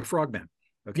the Frogman.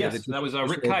 Okay, that Yes, that was just Rick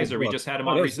wrote the Kaiser. We book. just had him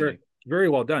Oh, on that was very recently. very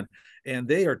well done. And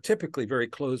they are typically very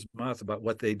closed mouth about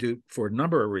what they do for a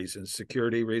number of reasons,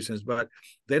 security reasons, but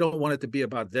they don't want it to be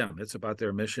about them. It's about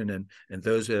their mission and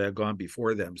those that have gone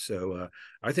before them. So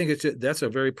I think that's a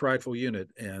very prideful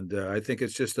unit, and I think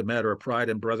it's just a matter of pride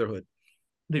and brotherhood.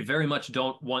 They very much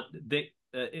don't want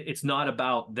it's not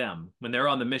about them when they're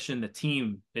on the mission. The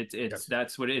team, it's Yes.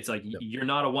 that's what it's like. Yep. You're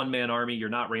not a one-man army. You're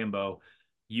not Rambo.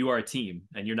 You are a team,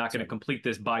 and you're not That's going to right. complete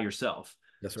this by yourself.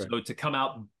 That's right. So to come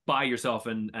out by yourself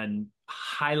and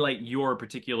highlight your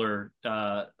particular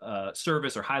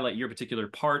service or highlight your particular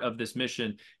part of this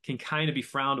mission can kind of be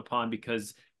frowned upon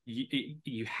because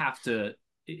you have to.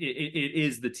 It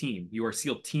is the team. You are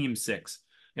SEAL Team Six.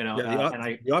 Yeah, And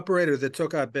I the operator that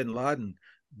took out Bin Laden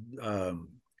um,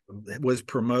 was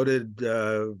promoted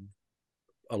a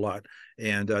lot,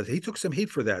 and he took some heat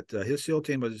for that. His SEAL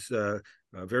team was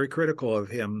very critical of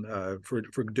him for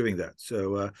doing that.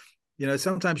 So,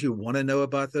 sometimes you want to know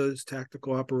about those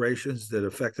tactical operations that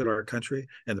affected our country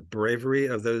and the bravery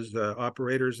of those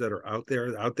operators that are out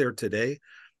there today.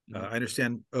 I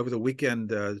understand over the weekend,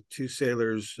 two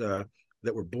sailors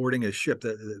that were boarding a ship.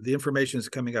 The information is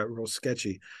coming out real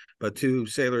sketchy, but two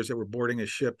sailors that were boarding a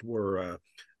ship were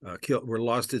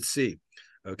lost at sea.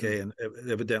 Okay, and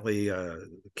evidently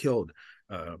killed.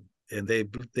 And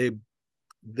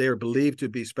they're believed to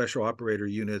be special operator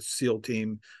units, SEAL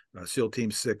Team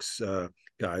Six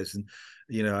guys.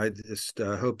 And I just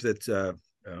hope that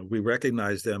we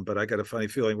recognize them. But I got a funny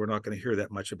feeling we're not going to hear that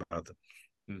much about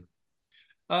them.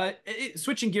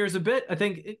 Switching gears a bit, I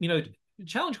think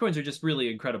challenge coins are just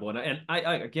really incredible, and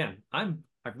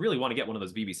I really want to get one of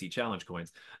those BBC challenge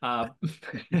coins.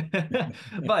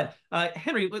 But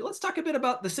Henry, let's talk a bit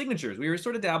about the signatures. We were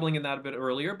sort of dabbling in that a bit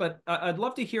earlier, but I'd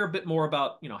love to hear a bit more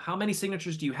about how many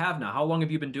signatures do you have now? How long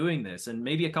have you been doing this? And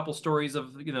maybe a couple stories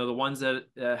of the ones that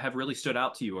have really stood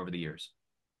out to you over the years.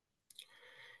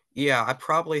 Yeah, I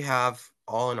probably have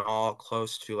all in all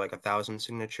close to like 1,000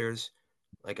 signatures,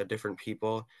 like a different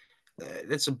people.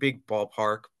 It's a big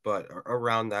ballpark, but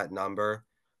around that number.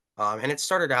 And it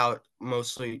started out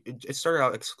it started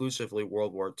out exclusively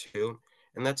World War II,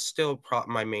 and that's still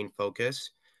my main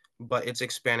focus, but it's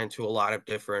expanded to a lot of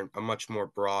different, a much more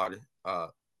broad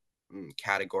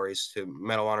categories to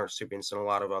Medal of Honor recipients and a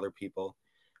lot of other people.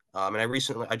 And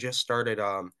I just started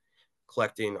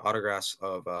collecting autographs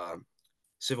of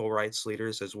civil rights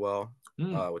leaders as well,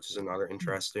 Mm. which is another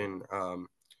interesting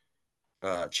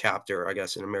chapter, I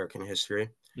guess, in American history.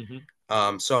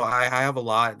 Hmm. So I have a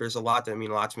lot. There's a lot that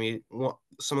mean a lot to me.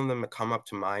 Some of them that come up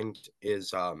to mind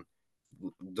is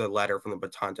the letter from the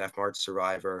Bataan Death March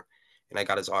survivor, and I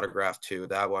got his autograph too.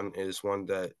 That one is one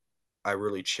that I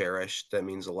really cherish. That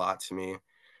means a lot to me.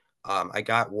 I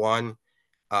got one.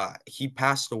 He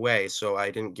passed away, so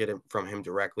I didn't get it from him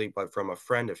directly, but from a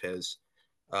friend of his,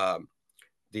 um,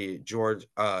 the George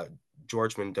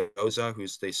Mendoza,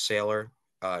 who's the sailor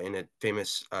in a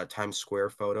famous Times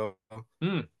Square photo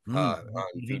Mm. on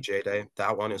Mm-hmm. VJ Day.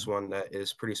 That one is one that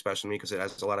is pretty special to me because it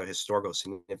has a lot of historical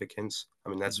significance. I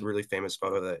mean, that's a really famous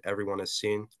photo that everyone has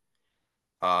seen.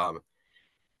 Um,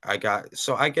 I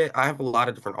have a lot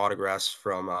of different autographs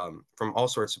from all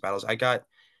sorts of battles. I got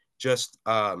just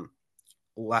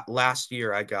last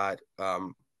year I got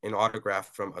an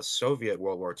autograph from a Soviet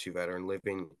World War II veteran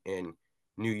living in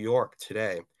New York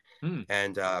today. Mm.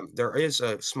 And there is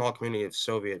a small community of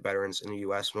Soviet veterans in the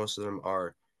U.S. Most of them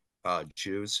are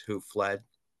Jews who fled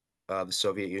the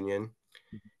Soviet Union.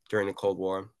 during the Cold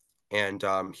War, and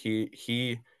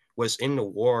he was in the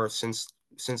war since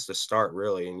the start,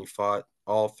 really, and he fought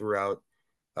all throughout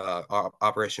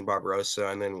Operation Barbarossa,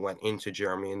 and then went into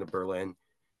Germany, into Berlin.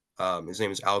 His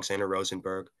name is Alexander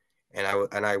Rosenberg, and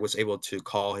I was able to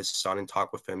call his son and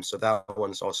talk with him. So that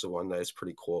one's also one that is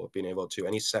pretty cool, being able to.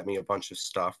 And he sent me a bunch of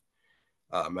stuff,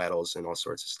 medals and all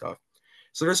sorts of stuff.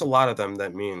 So there's a lot of them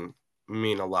that mean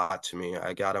a lot to me.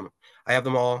 I got them. I have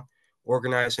them all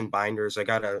organized in binders. I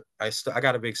got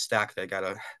a big stack that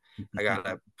I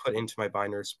gotta put into my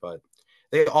binders, but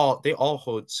they all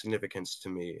hold significance to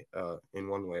me in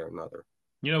one way or another.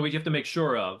 You know, we have to make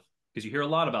sure of, because you hear a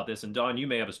lot about this, and Don, you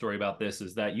may have a story about this,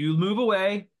 is that you move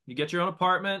away, you get your own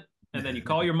apartment, and then you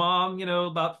call your mom, you know,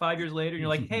 about 5 years later, and you're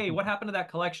like, hey, what happened to that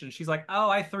collection? She's like, oh,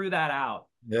 I threw that out.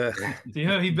 Yeah. Yeah. So, you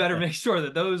know, you better make sure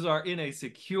that those are in a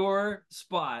secure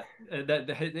spot. That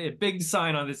a big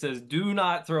sign on it says, do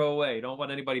not throw away. Don't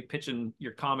want anybody pitching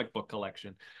your comic book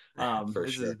collection. For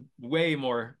This sure. is way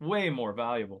more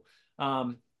valuable.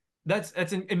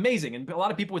 That's amazing. And a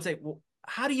lot of people would say, well,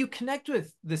 how do you connect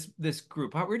with this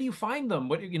group? Where do you find them?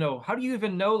 What, you know, how do you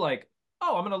even know, like,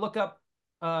 oh, I'm going to look up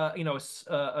you know,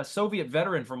 a Soviet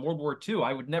veteran from World War II.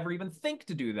 I would never even think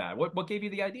to do that. What gave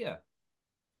you the idea?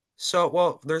 So,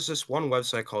 well, there's this one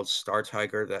website called Star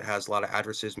Tiger that has a lot of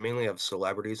addresses, mainly of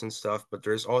celebrities and stuff, but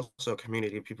there's also a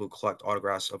community of people who collect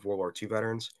autographs of World War II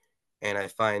veterans. And I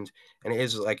find, and it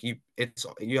is like you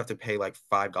have to pay like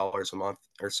 $5 a month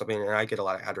or something, and I get a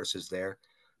lot of addresses there.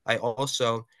 I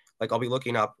also I'll be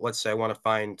looking up, let's say I want to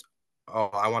find, oh,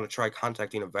 I want to try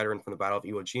contacting a veteran from the Battle of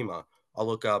Iwo Jima. I'll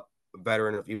look up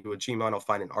veteran of Iwo Jima and I'll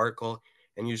find an article,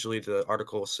 and usually the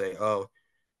article will say, oh,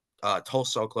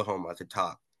 Tulsa, Oklahoma at the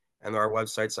top. And there are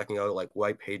websites I can go to, like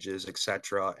White Pages,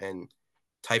 etc., and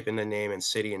type in the name and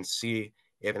city and see,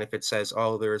 even if it says,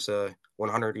 oh, there's a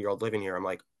 100-year-old living here. I'm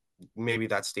like, maybe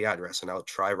that's the address. And I'll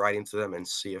try writing to them and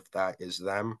see if that is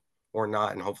them or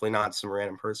not. And hopefully not some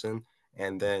random person.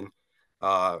 And then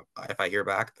if I hear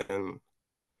back, then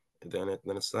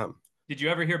it's them. Did you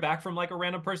ever hear back from like a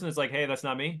random person that's like, hey, that's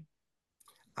not me?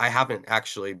 I haven't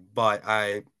actually, but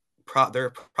they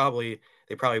probably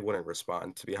wouldn't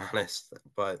respond, to be honest.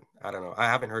 But I don't know. I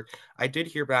haven't heard. I did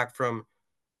hear back from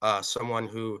someone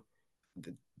who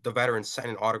the veteran sent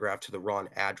an autograph to the wrong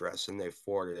address, and they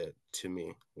forwarded it to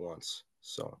me once.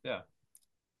 So, Yeah.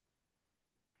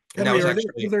 and that Henry, was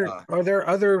actually are there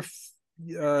other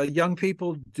young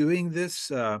people doing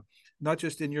this? Not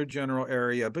just in your general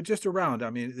area, but just around.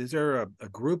 I mean, is there a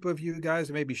group of you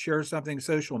guys maybe share something,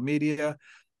 social media,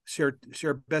 share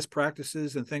best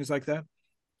practices and things like that?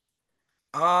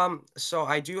 so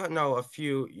I do know a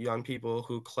few young people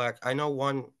who collect. I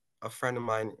know a friend of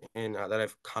mine in that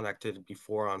I've connected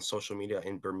before on social media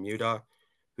in Bermuda,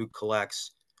 who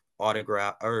collects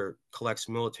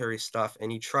military stuff,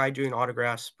 and he tried doing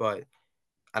autographs, but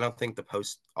I don't think the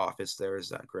post office there is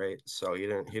that great, so he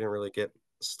didn't really get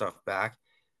stuff back.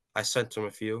 I sent him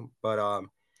a few, but and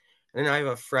then I have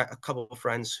a couple of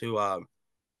friends who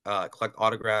collect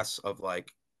autographs of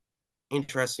like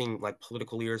interesting like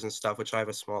political leaders and stuff, which I have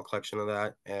a small collection of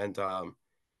that, and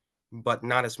but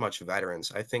not as much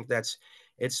veterans. I think that's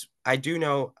it's. I do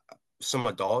know some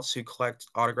adults who collect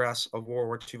autographs of World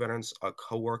War II veterans. A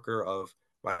coworker of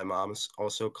my mom's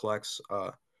also collects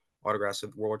autographs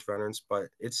of World War II veterans, but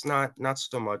it's not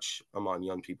so much among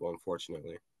young people,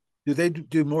 unfortunately. Do they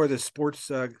do more of the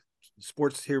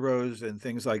sports heroes and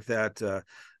things like that? Yeah,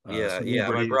 my Celebrities,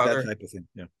 that brother. type of thing.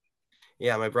 Yeah.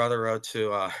 Yeah, my brother wrote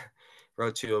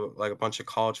to like a bunch of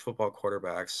college football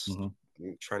quarterbacks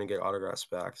Mhm. trying to get autographs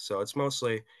back. So it's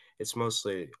mostly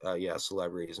yeah,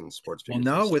 celebrities and sports Well, figures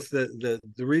and now stuff.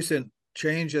 with the recent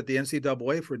change at the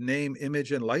NCAA for name,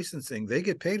 image, and licensing, they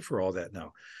get paid for all that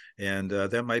now, and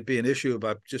that might be an issue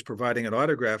about just providing an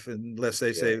autograph unless they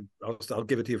Yeah, say I'll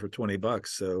give it to you for $20.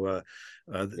 So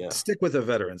yeah, stick with the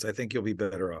veterans. I think you'll be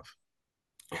better off.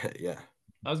 yeah.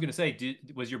 I was gonna say,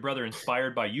 was your brother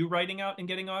inspired by you writing out and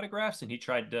getting autographs, and he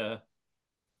tried to?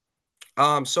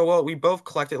 So well, we both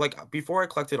collected like before I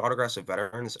collected autographs of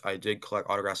veterans, I did collect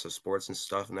autographs of sports and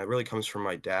stuff, and that really comes from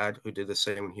my dad, who did the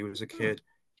same when he was a Hmm, kid.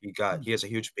 Hmm. He has a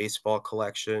huge baseball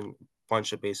collection,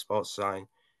 bunch of baseball signed.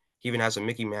 He even has a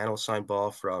Mickey Mantle signed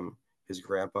ball from his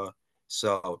grandpa.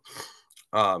 So,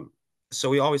 um, so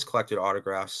we always collected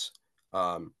autographs.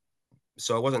 Um,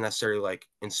 so it wasn't necessarily like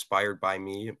inspired by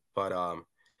me, but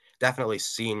definitely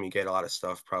seeing me get a lot of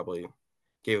stuff probably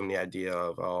gave him the idea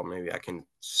of, oh, maybe I can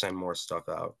send more stuff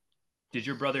out. did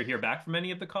your brother hear back from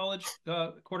any of the college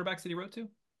quarterbacks that he wrote to?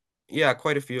 Yeah,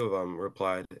 quite a few of them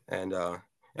replied, and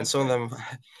That's some of great.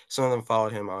 them some of them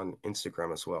followed him on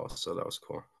Instagram as well, so that was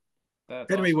cool. That's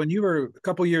Henry, awesome. when you were a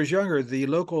couple years younger, the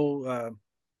local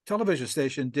television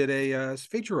station did a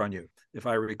feature on you, if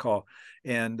I recall,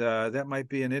 and that might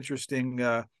be an interesting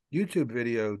YouTube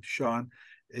video, Sean.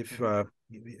 If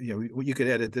you could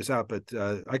edit this out, but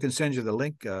I can send you the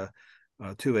link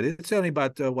to it. It's only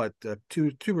about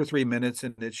two or 3 minutes,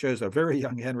 and it shows a very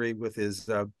young Henry with his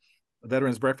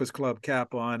Veterans Breakfast Club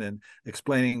cap on and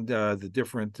explaining the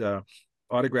different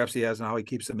autographs he has and how he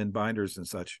keeps them in binders and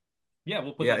such. Yeah,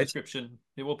 we'll put Yeah, that description.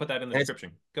 We'll put that in the it's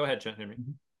description. Go ahead, Henry.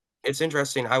 it's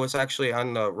interesting. I was actually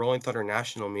on the Rolling Thunder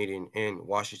National meeting in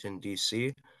Washington,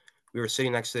 D.C. We were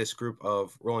sitting next to this group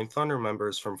of Rolling Thunder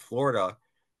members from Florida.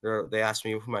 They asked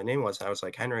me who my name was. And I was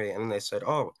like, Henry. And then they said,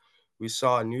 oh, we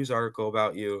saw a news article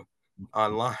about you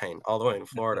online all the way in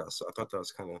Florida. So I thought that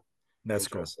was kind of That's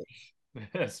cool. interesting.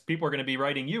 Yes, people are going to be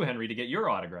writing you, Henry, to get your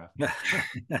autograph.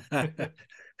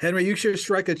 Henry, you should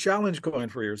strike a challenge coin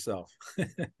for yourself.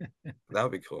 That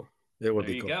would be cool. It would There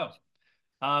be you cool. go.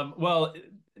 Well,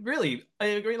 really,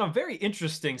 very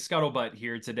interesting scuttlebutt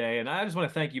here today, and I just want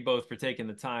to thank you both for taking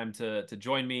the time to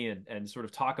join me and sort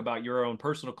of talk about your own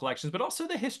personal collections, but also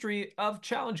the history of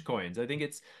challenge coins. I think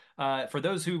it's for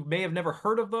those who may have never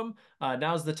heard of them,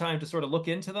 now's the time to sort of look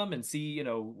into them and see,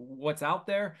 what's out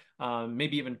there.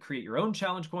 Maybe even create your own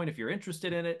challenge coin if you're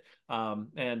interested in it.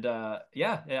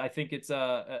 Yeah, I think it's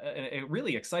a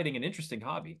really exciting and interesting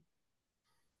hobby.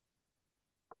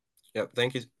 Yeah,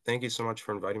 thank you so much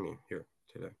for inviting me here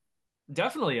today.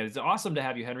 Definitely, it's awesome to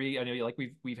have you, Henry. I know, like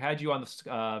we've had you on the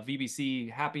VBC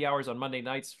happy hours on Monday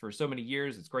nights for so many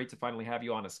years. It's great to finally have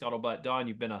you on a Scuttlebutt. Don,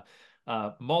 you've been a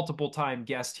multiple time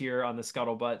guest here on the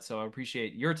Scuttlebutt, so I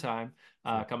appreciate your time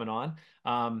coming on.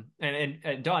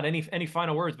 And Don, any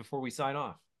final words before we sign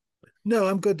off? No,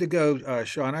 I'm good to go,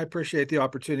 Sean. I appreciate the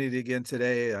opportunity again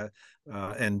today,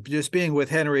 and just being with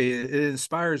Henry. It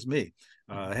inspires me.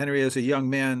 Henry, as a young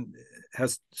man,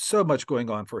 has so much going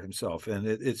on for himself, and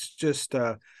it's just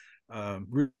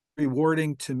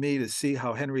rewarding to me to see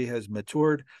how Henry has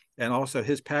matured, and also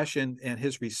his passion and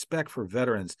his respect for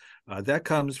veterans. That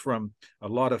comes from a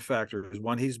lot of factors.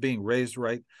 One, he's being raised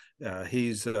right.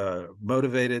 He's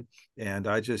motivated, and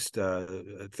I just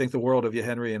think the world of you,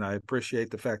 Henry, and I appreciate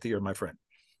the fact that you're my friend.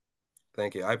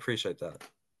 Thank you. I appreciate that.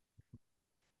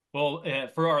 Well,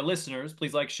 for our listeners,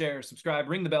 please like, share, subscribe,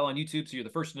 ring the bell on YouTube so you're the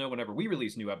first to know whenever we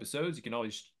release new episodes. You can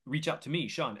always reach out to me,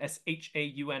 Sean,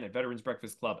 SHAUN, at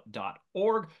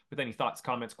veteransbreakfastclub.org with any thoughts,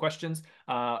 comments, questions.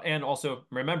 And also,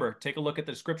 remember, take a look at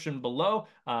the description below,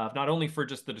 not only for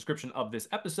just the description of this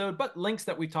episode, but links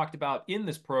that we talked about in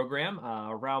this program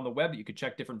around the web. You could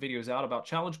check different videos out about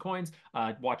challenge coins,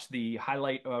 watch the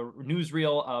highlight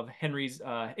newsreel of Henry's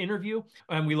interview.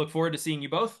 And we look forward to seeing you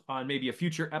both on maybe a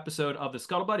future episode of the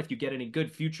Scuttlebutt. If you get any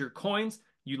good future coins,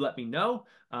 you let me know.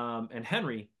 And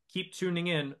Henry, keep tuning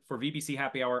in for VBC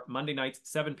Happy Hour Monday nights,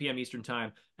 7 p.m. Eastern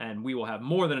Time, and we will have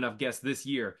more than enough guests this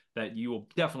year that you will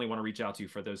definitely want to reach out to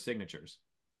for those signatures.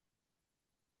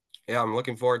 Yeah, I'm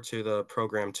looking forward to the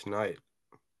program tonight.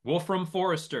 Wolfram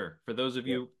Forrester, for those of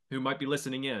you who might be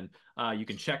listening in, you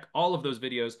can check all of those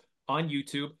videos on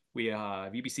YouTube.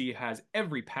 VBC has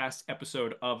every past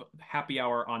episode of Happy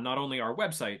Hour on not only our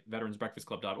website,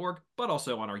 veteransbreakfastclub.org, but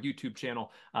also on our YouTube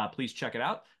channel. Please check it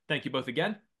out. Thank you both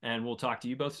again, and we'll talk to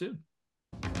you both soon.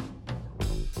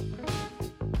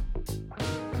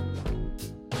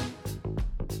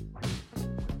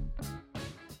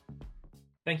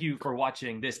 Thank you for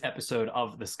watching this episode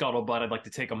of The Scuttlebutt. I'd like to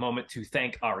take a moment to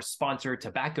thank our sponsor,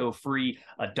 Tobacco-Free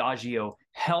Adagio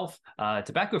Health.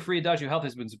 Tobacco-Free Adagio Health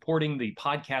has been supporting the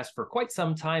podcast for quite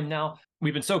some time now.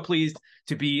 We've been so pleased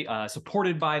to be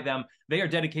supported by them. They are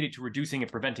dedicated to reducing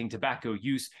and preventing tobacco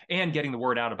use and getting the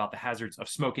word out about the hazards of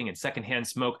smoking and secondhand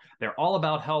smoke. They're all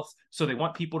about health, so they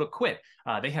want people to quit.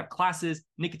 They have classes,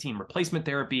 nicotine replacement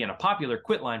therapy, and a popular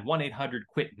quit line,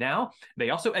 1-800-QUIT-NOW. They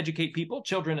also educate people,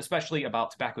 children especially,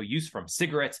 about tobacco use from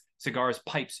cigarettes, cigars,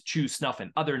 pipes, chew, snuff,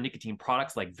 and other nicotine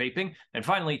products like vaping. And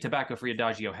finally, Tobacco-Free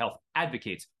Adagio Health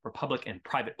advocates for public and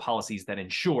private policies that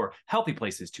ensure healthy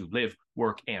places to live,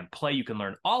 work, and play. You can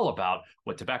learn all about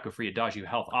what Tobacco-Free Adagio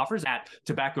Health offers at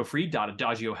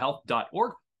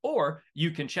tobaccofree.adagiohealth.org, or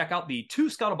you can check out the 2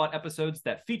 Scuttlebutt episodes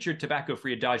that featured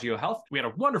Tobacco-Free Adagio Health. We had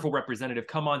a wonderful representative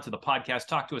come on to the podcast,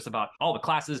 talk to us about all the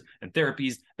classes and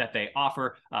therapies that they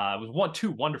offer. It was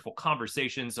 2 wonderful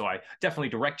conversations, so I definitely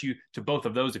direct you to both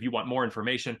of those if you want more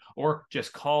information, or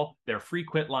just call their free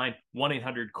quit line,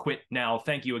 1-800-QUIT-NOW.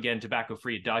 Thank you again,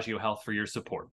 Tobacco-Free Adagio Health, for your support.